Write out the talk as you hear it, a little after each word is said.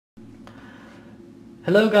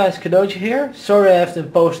Hello guys, Kadoji here. Sorry I have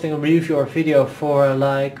been posting a review or video for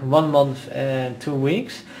like 1 month and 2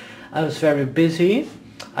 weeks. I was very busy.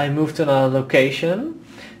 I moved to another location.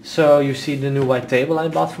 So you see the new white table I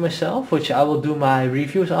bought for myself, which I will do my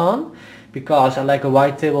reviews on. Because I like a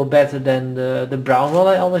white table better than the brown one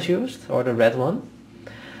I always used, or the red one.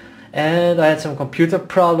 And I had some computer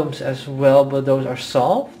problems as well, but those are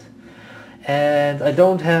solved. And I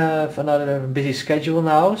don't have another busy schedule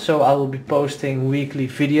now, so I will be posting weekly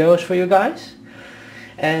videos for you guys.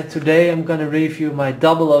 And today I'm gonna review my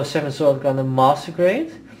 007 Sword Gundam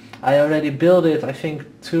Mastergrade. I already built it I think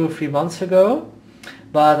 2 or 3 months ago,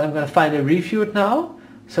 but I'm gonna finally review it now.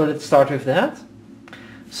 So let's start with that.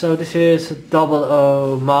 So this is a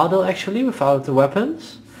 00 model actually, without the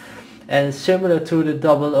weapons. And it's similar to the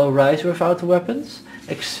 00 Riser without the weapons,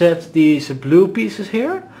 except these blue pieces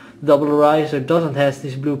here. 00 Riser doesn't have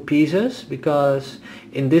these blue pieces, because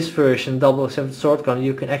in this version 007 Sword Gun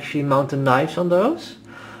you can actually mount the knives on those.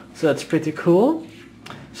 So that's pretty cool.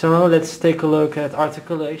 So now let's take a look at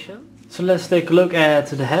articulation. So let's take a look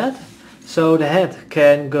at the head. So the head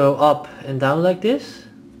can go up and down like this.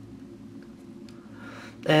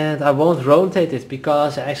 And I won't rotate it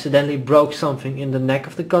because I accidentally broke something in the neck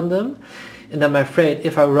of the Gundam. And I'm afraid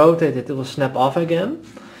if I rotate it, it will snap off again.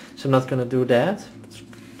 So I'm not gonna do that.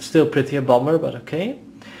 It's still pretty a bummer, but okay.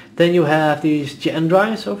 Then you have these gen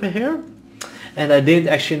drives over here. And I didn't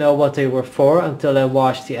actually know what they were for until I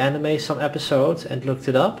watched the anime some episodes and looked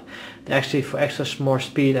it up. They're actually for extra more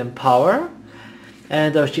speed and power.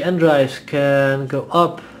 And those gen drives can go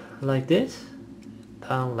up like this,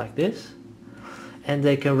 down like this. And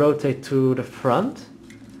they can rotate to the front,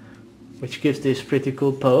 which gives this pretty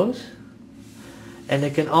cool pose. And they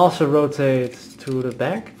can also rotate to the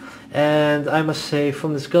back. And I must say,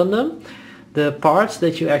 from this Gundam, the parts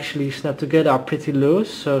that you actually snap together are pretty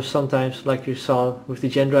loose, so sometimes, like you saw with the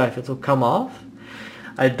gen drive, it will come off.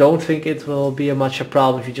 I don't think it will be much a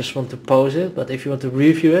problem if you just want to pose it, but if you want to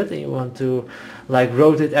review it and you want to like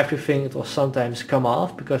rotate everything, it will sometimes come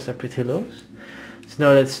off because they're pretty loose. So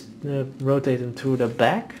now let's rotate them to the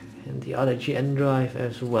back and the other gen drive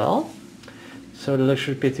as well. So that looks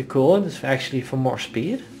pretty cool, and it's actually for more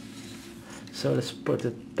speed. So let's put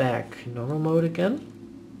it back in normal mode again.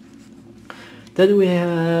 Then we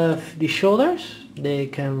have the shoulders. They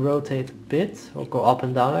can rotate a bit or go up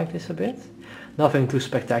and down like this a bit. Nothing too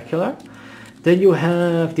spectacular. Then you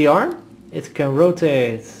have the arm. It can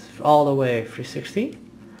rotate all the way 360.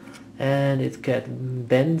 And it can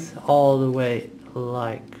bend all the way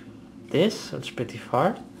like this. So it's pretty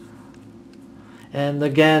far. And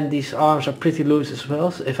again, these arms are pretty loose as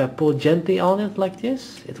well, so if I pull gently on it like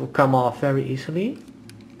this, it will come off very easily.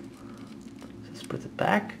 Let's put it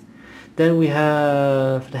back. Then we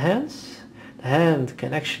have the hands. The hand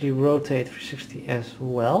can actually rotate 360 as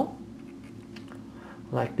well,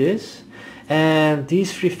 like this. And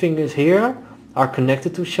these 3 fingers here are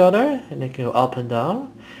connected to each other, and they can go up and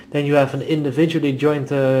down. Then you have an individually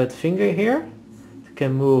jointed finger here. It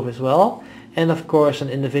can move as well. And of course an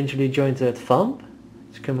individually jointed thumb,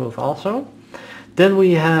 which can move also. Then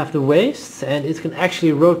we have the waist, and it can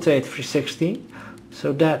actually rotate 360,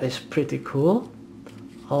 so that is pretty cool,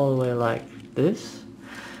 all the way like this.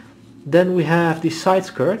 Then we have the side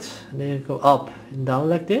skirts, and they go up and down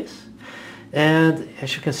like this. And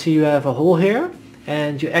as you can see, you have a hole here,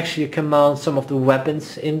 and you actually can mount some of the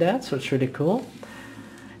weapons in that, so it's really cool.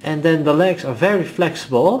 And then the legs are very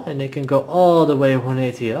flexible, and they can go all the way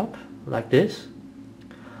 180 up like this.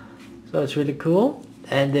 So it's really cool.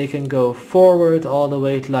 And they can go forward all the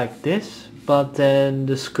way like this, but then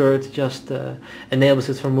the skirt just enables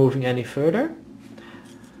it from moving any further.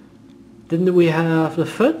 Then we have the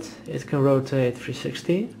foot. It can rotate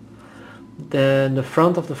 360. Then the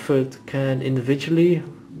front of the foot can individually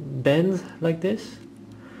bend like this.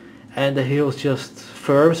 And the heel is just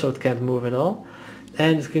firm, so it can't move at all.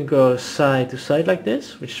 And it can go side to side like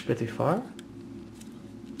this, which is pretty far.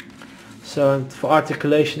 So for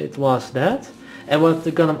articulation it was that. And what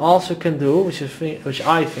the Gundam also can do, which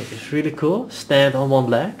I think is really cool, stand on one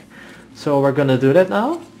leg. So we're gonna do that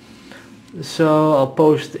now. So I'll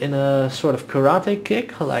post in a sort of karate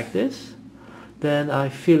kick like this. Then I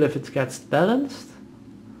feel if it gets balanced,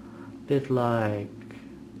 a bit like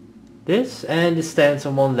this, and it stands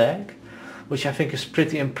on one leg, which I think is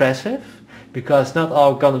pretty impressive, because not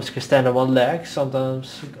all Gundams can stand on one leg.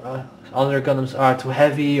 Sometimes other Gundams are too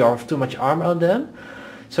heavy or have too much armor on them.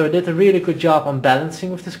 So it did a really good job on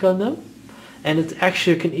balancing with this Gundam. And it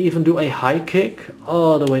actually can even do a high kick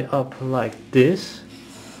all the way up like this.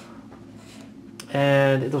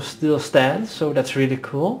 And it will still stand, so that's really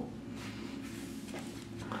cool.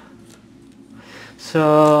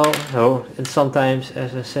 So, oh, and sometimes,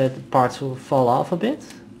 as I said, the parts will fall off a bit,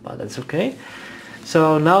 but that's okay.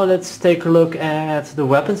 So now let's take a look at the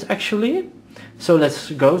weapons actually. So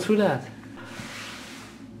let's go through that.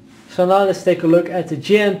 So now let's take a look at the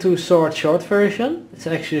GN2 sword short version. It's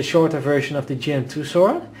actually a shorter version of the GN2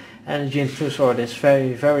 sword. And the GN2 sword is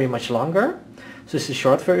very much longer. So this is the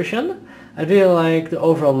short version. I really like the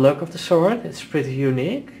overall look of the sword. It's pretty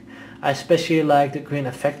unique. I especially like the green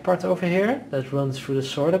effect part over here that runs through the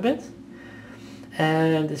sword a bit.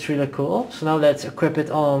 And it's really cool. So now let's equip it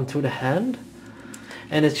onto the hand.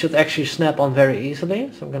 And it should actually snap on very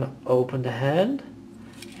easily. So I'm gonna open the hand.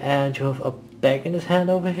 And you have a bag in this hand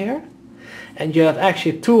over here. And you have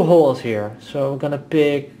actually two holes here. So I'm gonna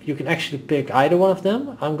pick, you can actually pick either one of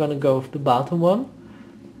them. I'm gonna go with the bottom one.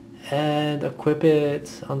 And equip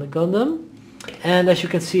it on the Gundam. And as you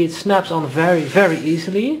can see, it snaps on very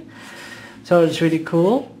easily. So it's really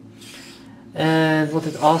cool. And what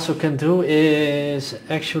it also can do is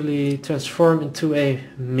actually transform into a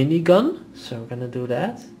minigun. So we're gonna do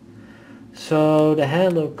that. So the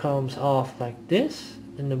handle comes off like this,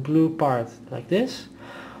 and the blue part like this.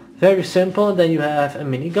 Very simple. And then you have a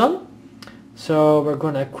minigun. So we're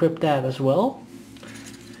gonna equip that as well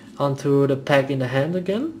onto the pack in the hand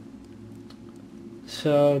again.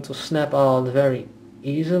 So it will snap on very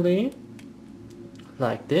easily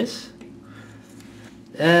like this.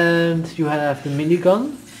 And you have the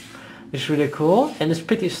minigun, which is really cool, and it's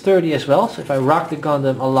pretty sturdy as well. So if I rock the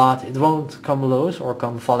Gundam a lot, it won't come loose or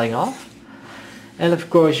come falling off. And of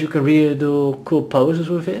course you can really do cool poses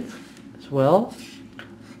with it as well.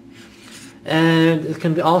 And it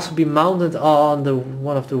can also be mounted on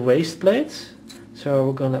one of the waist plates. So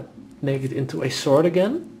we're gonna make it into a sword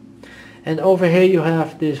again. And over here you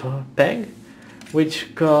have this peg,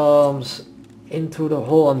 which comes into the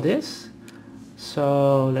hole on this.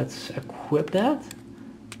 So let's equip that.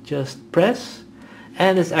 Just press,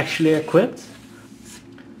 and it's actually equipped.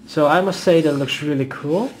 So I must say that looks really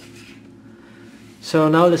cool. So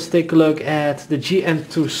now let's take a look at the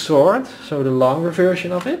GN2 sword, so the longer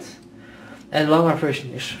version of it. And the longer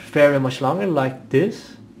version is very much longer, like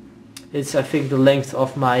this. It's, I think, the length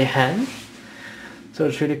of my hand. So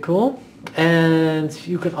it's really cool. And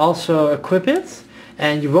you can also equip it,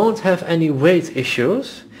 and you won't have any weight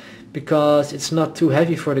issues because it's not too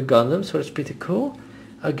heavy for the Gundam, so it's pretty cool.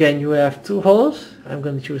 Again, you have two holes. I'm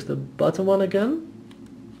going to choose the bottom one again.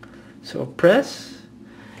 So press,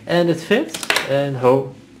 and it fits. And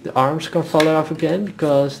the arms can fall off again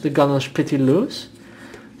because the Gundam is pretty loose.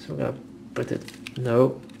 So I'm going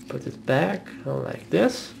to put it back like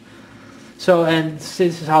this. So, and this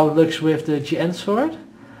is how it looks with the GN sword.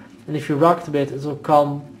 And if you rock a bit, it will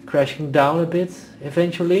come crashing down a bit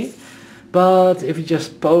eventually. But if you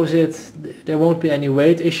just pose it, there won't be any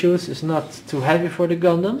weight issues. It's not too heavy for the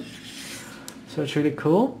Gundam. So it's really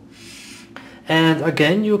cool. And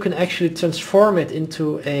again, you can actually transform it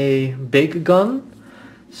into a big gun.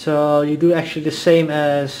 So you do actually the same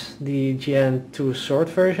as the GN2 sword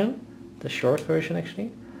version. The short version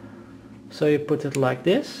actually. So you put it like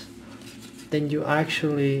this. Then you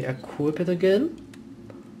actually equip it again.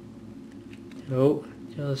 So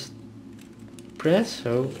just press.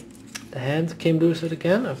 So the hand came loose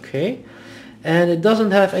again, okay. And it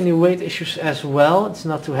doesn't have any weight issues as well. It's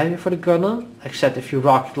not too heavy for the Gundam, except if you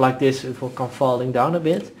rock it like this, it will come falling down a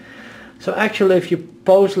bit. So actually, if you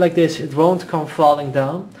pose like this, it won't come falling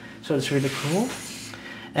down. So it's really cool.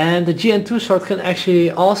 And the GN2 sword can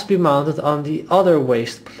actually also be mounted on the other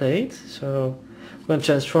waist plate. So I'm going to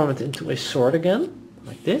transform it into a sword again,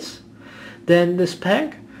 like this. Then this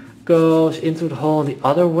peg goes into the hole in the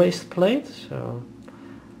other waist plate. So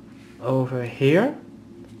over here.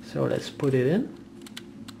 So let's put it in.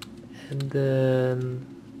 And then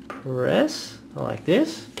press like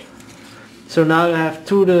this. So now I have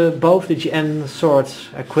both the GN swords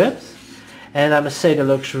equipped. And I must say that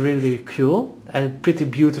looks really cool and pretty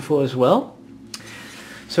beautiful as well.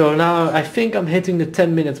 So now I think I'm hitting the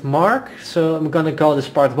 10-minute mark. So I'm gonna call this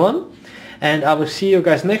part 1. And I will see you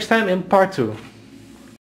guys next time in part 2.